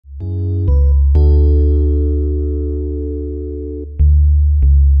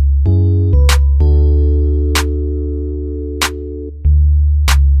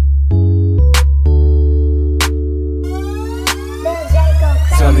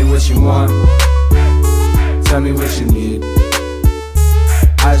me what you want, tell me what you need.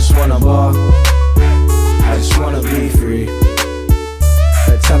 I just wanna ball, I just wanna be free.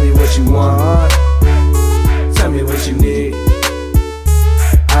 Tell me what you want, tell me what you need.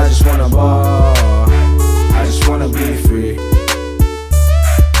 I just wanna ball, I just wanna be free.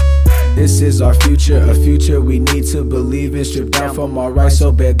 This is our future, a future we need to believe in. Stripped down from our rights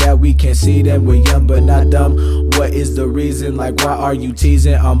so bad that we can't see them. We're young but not dumb, what is the reason? Like why are you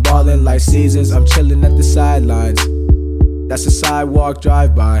teasing? I'm ballin' like seasons, I'm chillin' at the sidelines. That's a sidewalk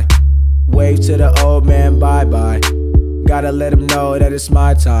drive-by. Wave to the old man, bye-bye. Gotta let him know that it's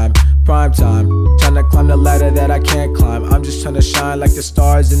my time, prime time. Tryna climb the ladder that I can't climb. I'm just tryna shine like the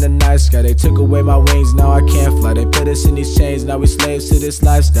stars in the night sky. They took away my wings, now I can't fly. They put us in these chains, now we slaves to this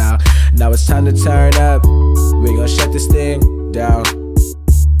lifestyle. Now it's time to turn up, we gon' shut this thing down.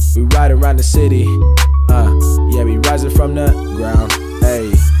 We ride around the city, yeah, we rising from the ground.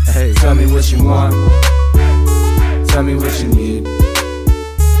 Hey, hey, tell me what you want, tell me what you need.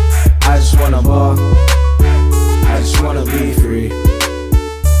 I just wanna ball, I just wanna be free.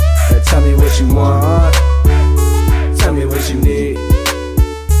 Tell me what you want, tell me what you need.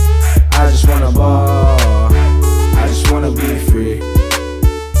 I just wanna ball, I just wanna be free.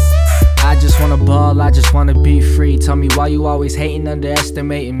 I just wanna ball, I just wanna be free. Tell me why you always hating,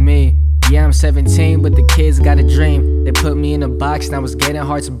 underestimating me. Yeah, I'm 17, but the kids got a dream. They put me in a box, now it's getting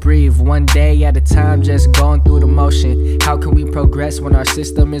hard to breathe. One day at a time, just going through the motion. How can we progress when our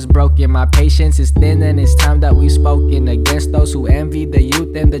system is broken? My patience is thin and it's time that we've spoken against those who envy the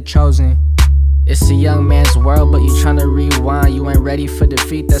youth and the chosen. It's a young man's world, but you tryna rewind. You ain't ready for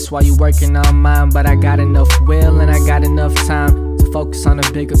defeat, that's why you working on mine. But I got enough will and I got enough time to focus on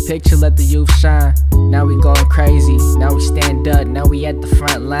a bigger picture, let the youth shine. Now we going crazy, now we stand up, now we at the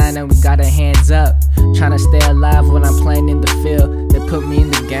front line and we got our hands up. Tryna stay alive when I'm playing in the field. They put me in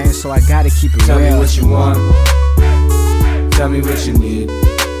the game, so I gotta keep it real. Tell me what you want, tell me what you need.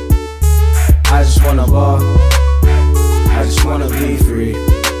 I just wanna ball, I just wanna be free.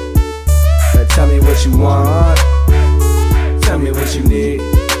 Tell me what you want,